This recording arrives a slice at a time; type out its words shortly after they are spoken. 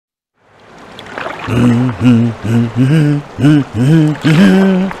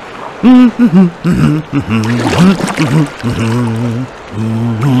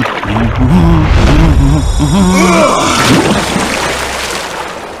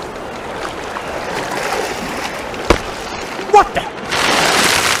What the?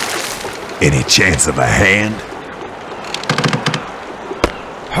 Any chance of a hand?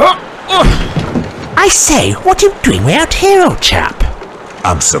 I say, what are you doing way out here, old chap?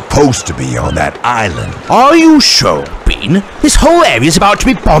 I'm supposed to be on that island. Are you sure, Bean? This whole area's about to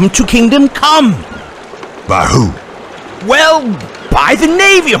be bombed to Kingdom Come. By who? Well, by the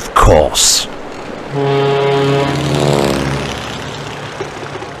Navy, of course.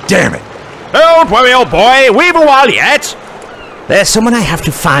 Damn it! Don't worry, old boy. We've a while yet. There's someone I have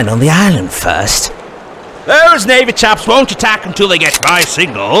to find on the island first. Those Navy chaps won't attack until they get my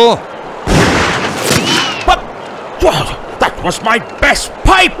signal. But, well, that was my best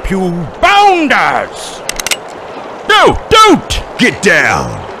pipe, you bounders! No, don't! Get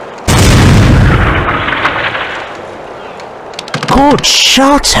down! Good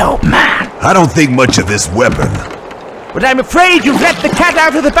shot, old man. I don't think much of this weapon. But I'm afraid you've let the cat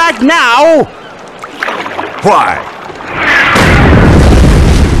out of the bag now. Why?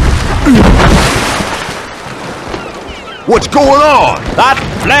 What's going on? That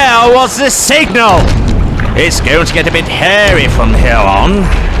flare was the signal. It's going to get a bit hairy from here on.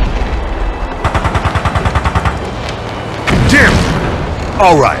 Damn it!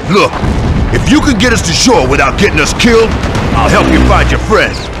 All right, look. If you can get us to shore without getting us killed, I'll help you find your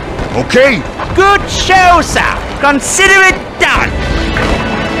friend. Okay? Good show, sir. Consider it done.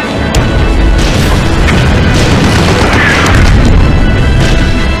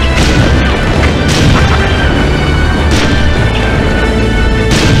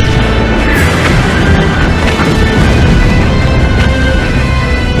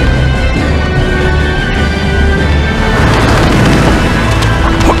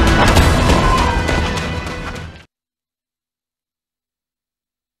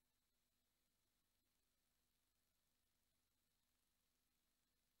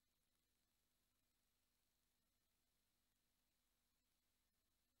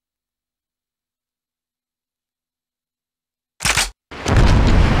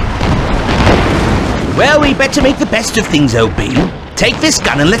 Well, we better make the best of things, old Bean. Take this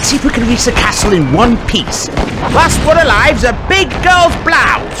gun and let's see if we can reach the castle in one piece. Last one alive's a big girl's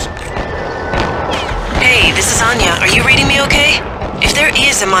blouse. Hey, this is Anya. Are you reading me okay? If there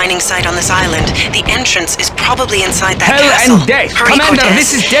is a mining site on this island, the entrance is probably inside that Hell castle. and death! Hurry, Commander, Cortez.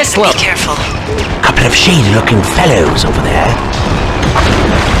 this is Deslo. Be careful. Couple of shady-looking fellows over there.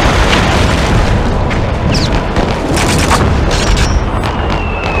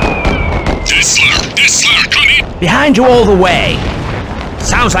 Dessler, come in! Behind you all the way.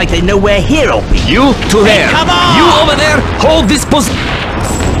 Sounds like they know we're here, old Bean. You to there! Come on! You over there, hold this position!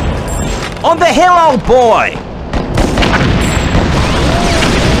 On the hill, old boy!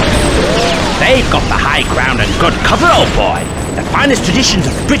 They've got the high ground and good cover, old boy. The finest traditions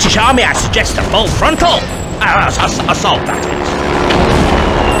of the British Army, I suggest a full frontal. Assault, that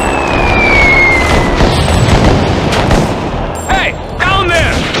is. Hey, down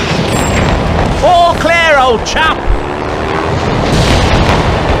there! All clear, old chap.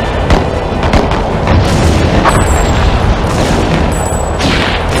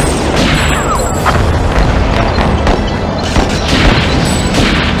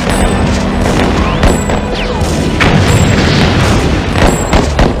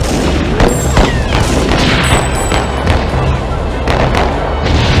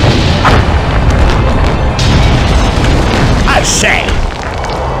 I say.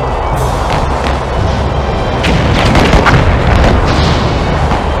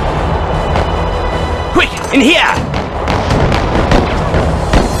 Quick, in here!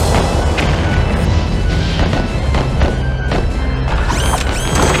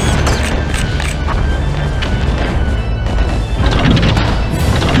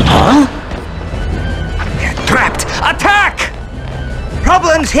 Huh? They're trapped! Attack!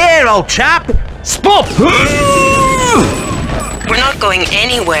 Problems here, old chap! Spot! We're not going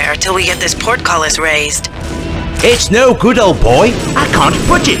anywhere till we get this portcullis raised. It's no good, old boy. I can't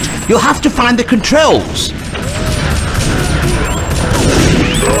budge it. You'll have to find the controls.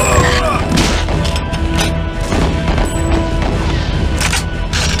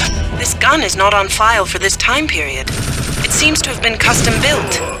 This gun is not on file for this time period. It seems to have been custom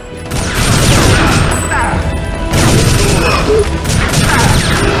built.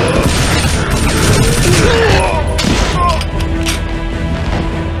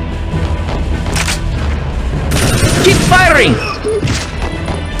 Keep firing!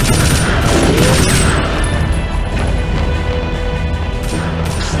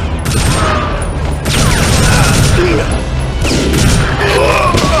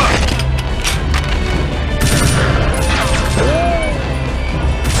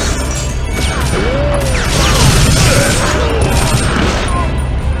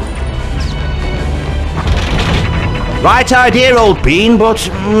 Right idea, old bean, but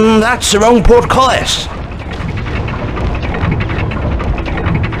that's the wrong portcullis.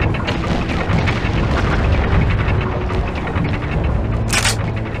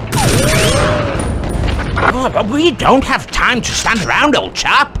 Oh, but we don't have time to stand around, old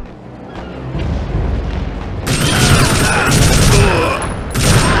chap.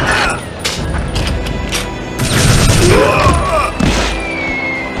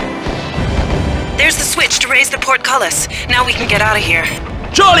 There's the switch to raise the portcullis. Now we can get out of here.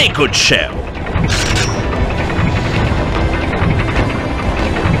 Jolly good show.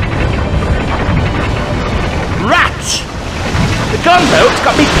 Rats! The gunboat's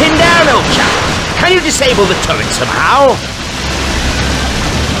got me pinned down, old chap. Can you disable the turret somehow?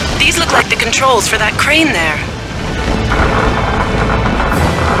 These look like the controls for that crane there.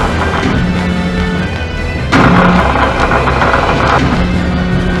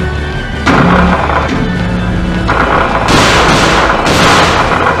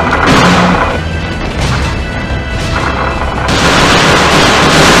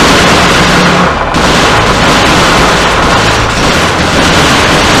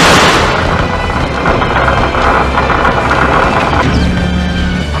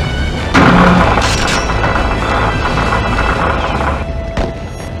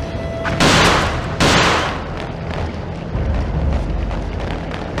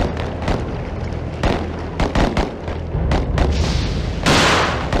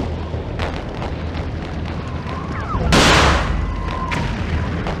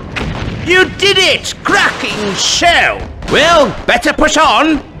 You did it! Cracking show! Well, better push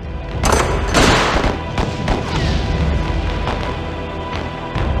on.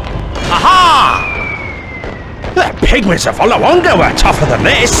 Aha! The pigments of Olawonga were tougher than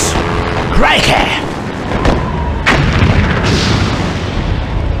this. Crikey!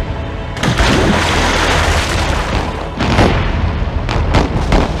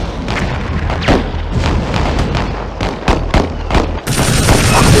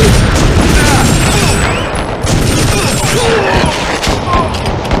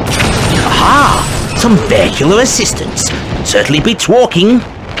 Some vehicular assistance. Certainly beats walking.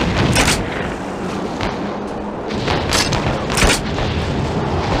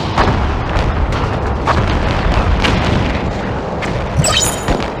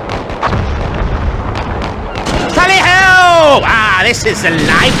 Tally-ho! Ah, this is the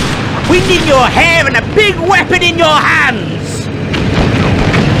life. Wind in your hair and a big weapon in your hands.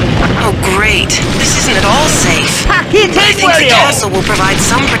 Oh, great. This isn't at all safe. Pack it in, I think will the you? castle will provide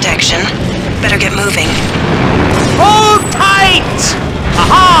some protection. Better get moving. Hold tight!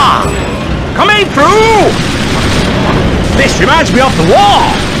 Aha! Coming through! This reminds me of the war!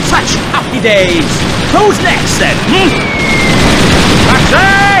 Such happy days! Who's next then, That's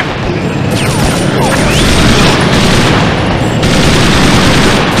it!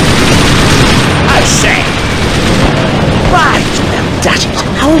 I say! Right, well, dash it.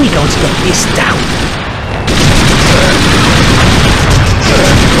 How are we going to get this down?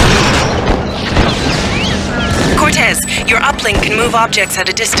 Cortez, your uplink can move objects at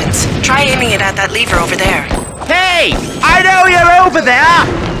a distance. Try aiming it at that lever over there. Hey! I know you're over there!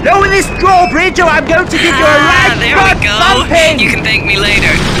 Lower this drawbridge or I'm going to give you a right there we go. thumping! You can thank me later.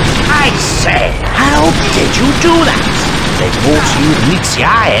 I say, how did you do that? They brought you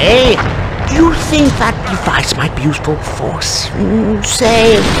Mixia, eh? Do you think that device might be useful for,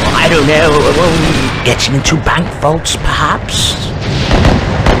 say, I don't know, getting into bank vaults, perhaps?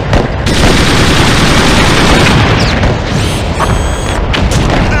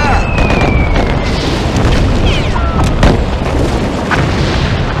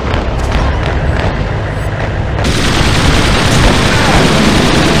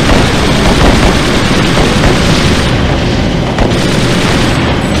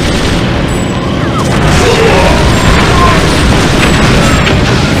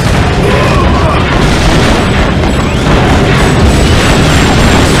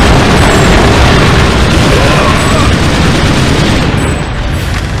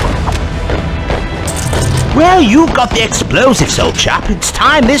 Well, you've got the explosives, old chap. It's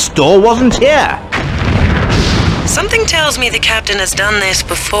time this door wasn't here. Something tells me the captain has done this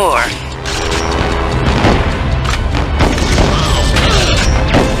before.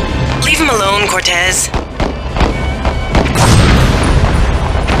 Leave him alone, Cortez.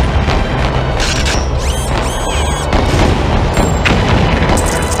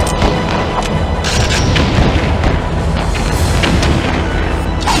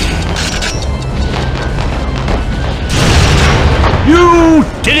 You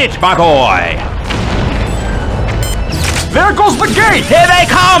did it, my boy! There goes the gate! Here they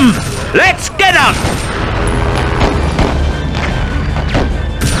come! Let's get them!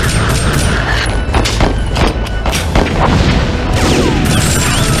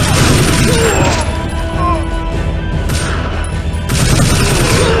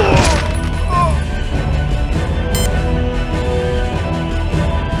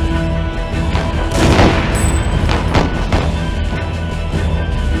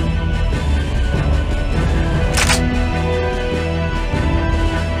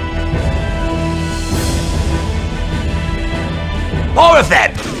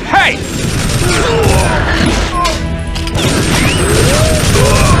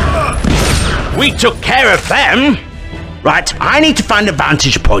 We took care of them. Right, I need to find a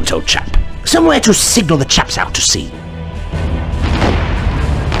vantage point, old chap. Somewhere to signal the chaps out to sea.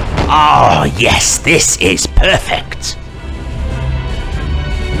 Oh, yes, this is perfect.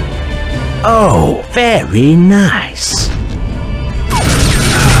 Oh, very nice.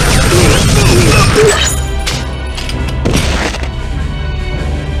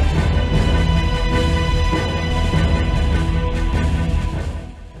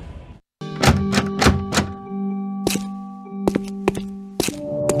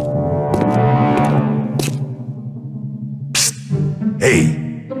 Hey,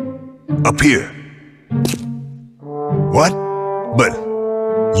 up here. What? But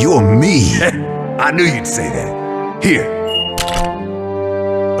you're me. I knew you'd say that. Here.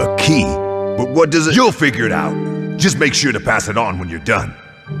 A key? But what does it... You'll figure it out. Just make sure to pass it on when you're done.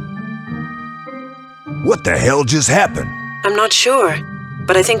 What the hell just happened? I'm not sure,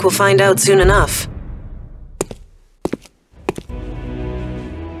 but I think we'll find out soon enough.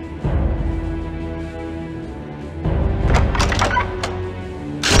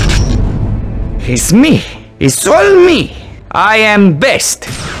 It's me. It's all me. I am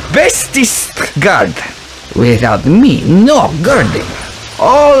bestest guard. Without me, no guarding.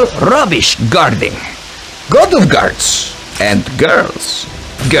 All rubbish guarding. God of guards and girls.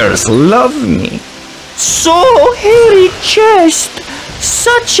 Girls love me. So hairy chest.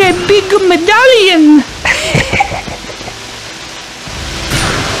 Such a big medallion.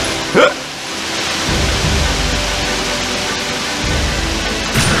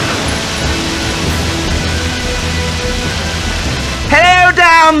 Hello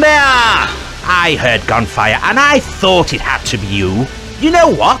down there! I heard gunfire and I thought it had to be you. You know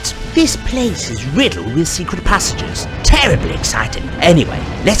what? This place is riddled with secret passages. Terribly exciting. Anyway,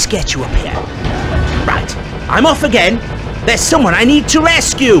 let's get you up here. Right, I'm off again. There's someone I need to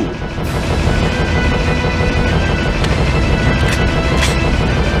rescue.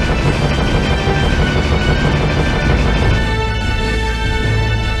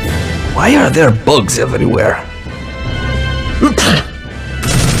 Why are there bugs everywhere?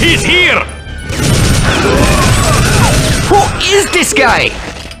 He's here! Who is this guy?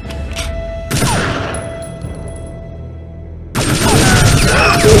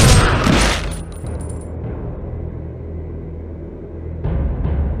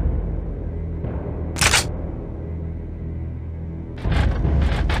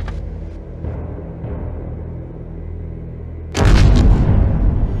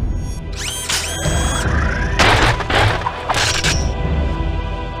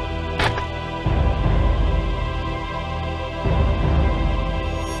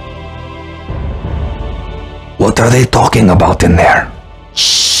 What are they talking about in there?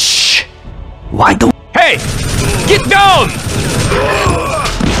 Shh! Why don't... Hey! Get down!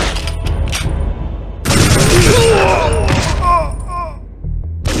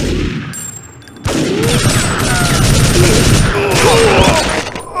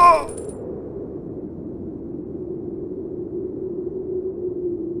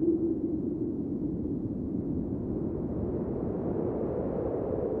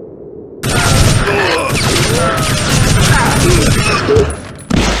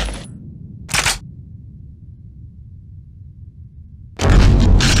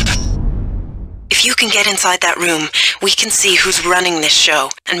 If you can get inside that room, we can see who's running this show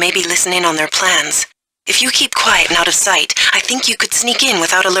and maybe listen in on their plans. If you keep quiet and out of sight, I think you could sneak in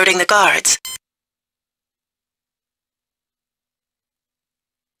without alerting the guards.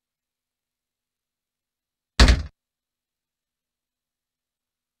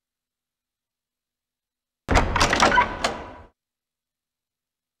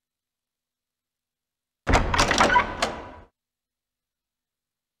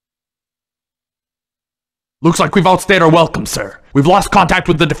 Looks like we've outstayed our welcome, sir. We've lost contact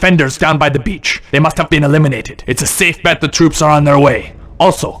with the defenders down by the beach. They must have been eliminated. It's a safe bet the troops are on their way.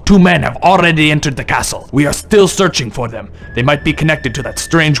 Also, 2 men have already entered the castle. We are still searching for them. They might be connected to that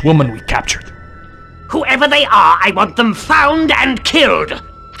strange woman we captured. Whoever they are, I want them found and killed.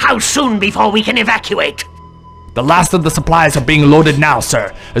 How soon before we can evacuate? The last of the supplies are being loaded now,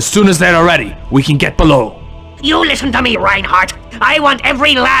 sir. As soon as they're ready, we can get below. You listen to me, Reinhardt. I want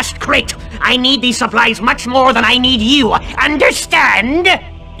every last crate. I need these supplies much more than I need you. Understand?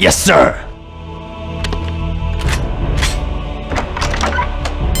 Yes, sir.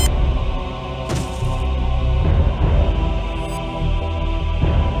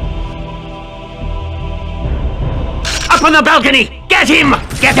 Up on the balcony! Get him!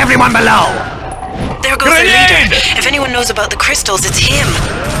 Get everyone below! There goes the leader. If anyone knows about the crystals, it's him.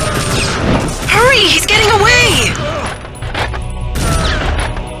 Hurry! He's getting away!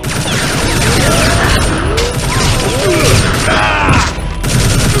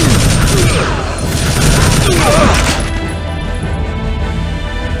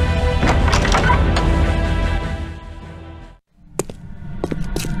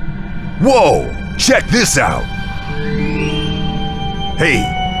 Whoa! Check this out! Hey,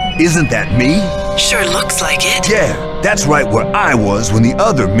 isn't that me? Sure looks like it. Yeah, that's right where I was when the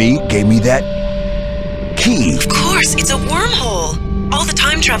other me gave me that key. Of course, it's a wormhole. All the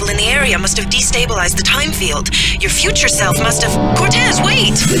time travel in the area must have destabilized the time field. Your future self must have... Cortez,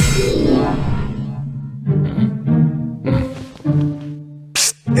 wait!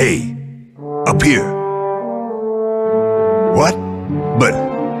 Psst, hey, up here. What? But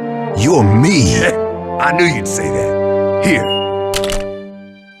you're me. I knew you'd say that. Here.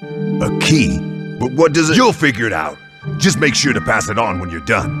 A key? But what does it... You'll figure it out. Just make sure to pass it on when you're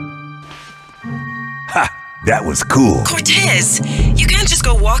done. Ha! That was cool. Cortez, you can't just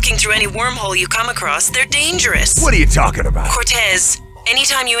go walking through any wormhole you come across. They're dangerous. What are you talking about? Cortez,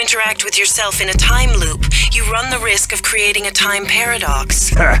 anytime you interact with yourself in a time loop, you run the risk of creating a time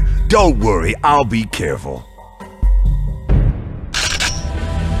paradox. Don't worry, I'll be careful.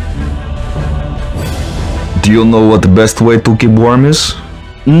 Do you know what the best way to keep warm is?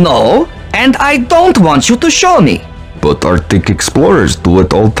 No, and I don't want you to show me. But Arctic explorers do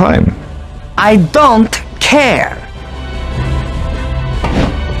it all time. I don't care.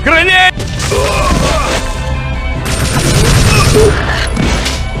 Grenade!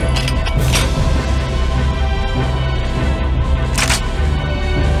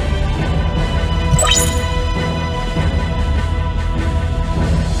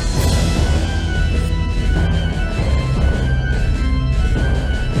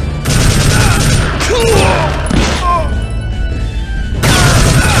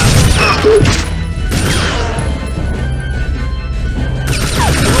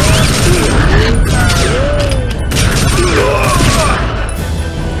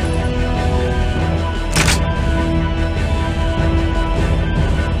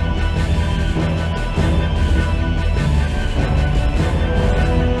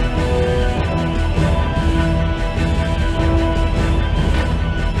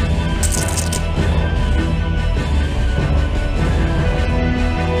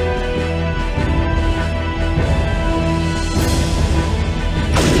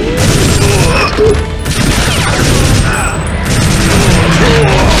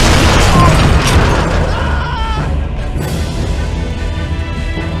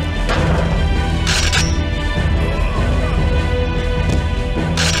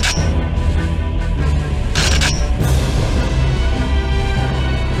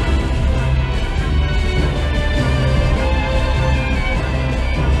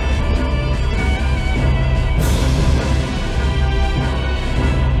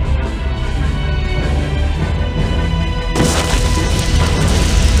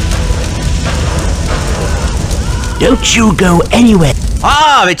 Don't you go anywhere.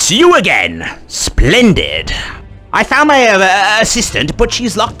 Ah, it's you again. Splendid. I found my assistant, but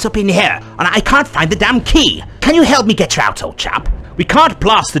she's locked up in here, and I can't find the damn key. Can you help me get her out, old chap? We can't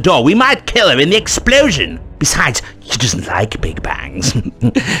blast the door. We might kill her in the explosion. Besides, she doesn't like big bangs.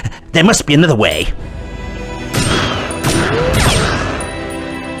 There must be another way.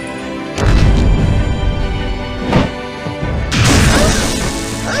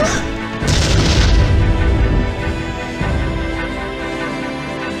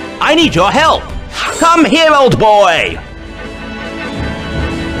 I need your help! Come here, old boy!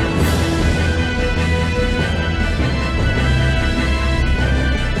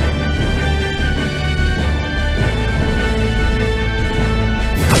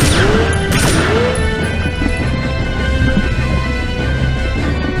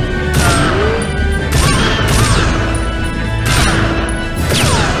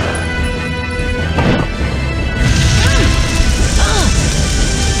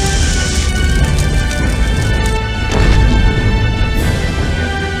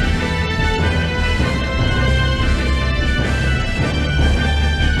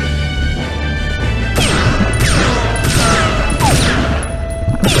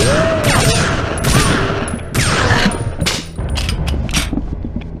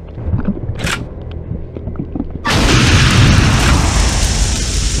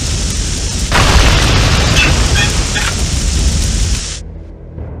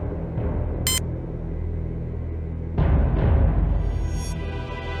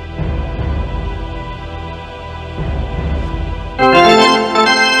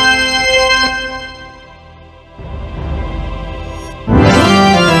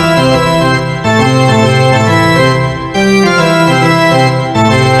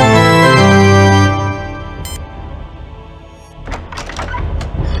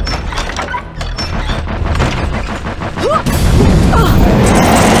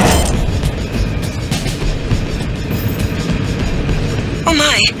 Oh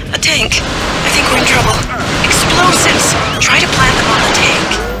my, a tank. I think we're in trouble. Explosives! Try to plant them on the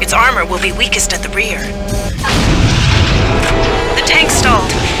tank. Its armor will be weakest at the rear. The tank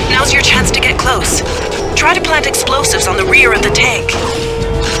stalled. Now's your chance to get close. Try to plant explosives on the rear of the tank.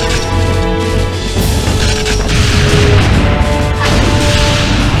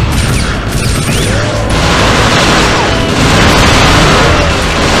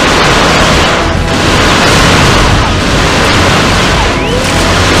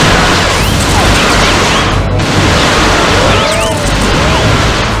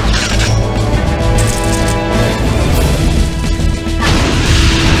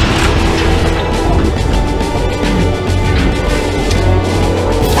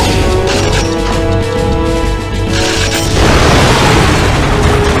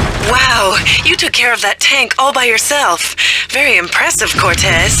 Care of that tank all by yourself. Very impressive,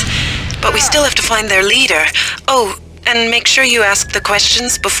 Cortez. But we still have to find their leader. Oh, and make sure you ask the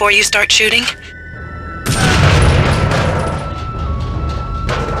questions before you start shooting.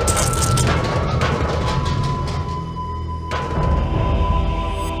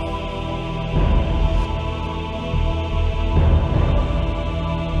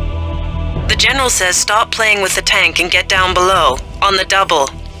 The general says stop playing with the tank and get down below, on the double.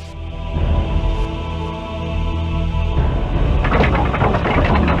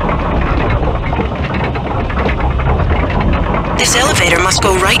 This elevator must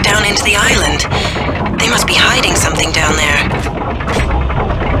go right down into the island. They must be hiding something down there.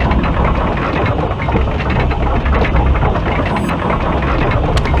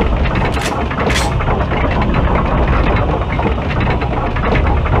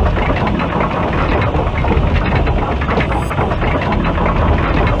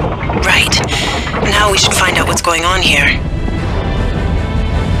 Right. Now we should find out what's going on here.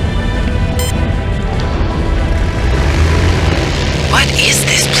 What is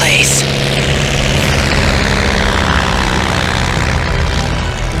this place?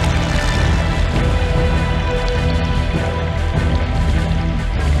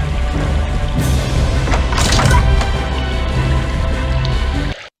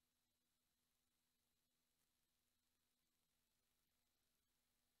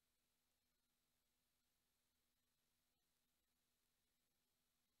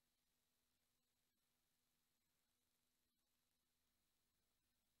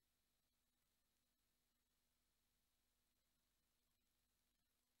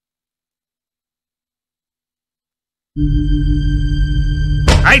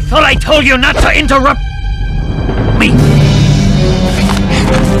 I thought I told you not to interrupt me!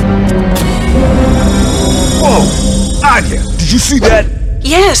 Whoa! Anya, did you see that?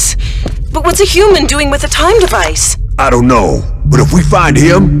 Yes, but what's a human doing with a time device? I don't know, but if we find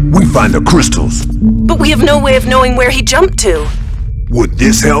him, we find the crystals. But we have no way of knowing where he jumped to. Would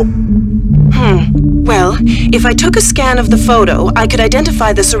this help? Well, if I took a scan of the photo, I could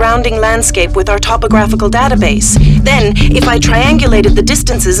identify the surrounding landscape with our topographical database. Then, if I triangulated the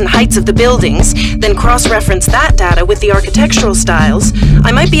distances and heights of the buildings, then cross-referenced that data with the architectural styles,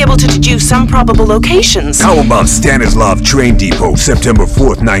 I might be able to deduce some probable locations. How about Stanislav Train Depot, September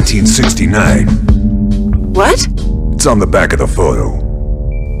 4th, 1969? What? It's on the back of the photo.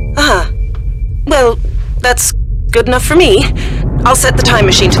 Well, that's good enough for me. I'll set the time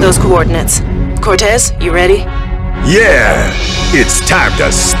machine to those coordinates. Cortez, you ready? Yeah! It's time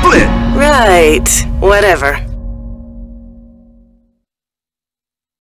to split! Right. Whatever.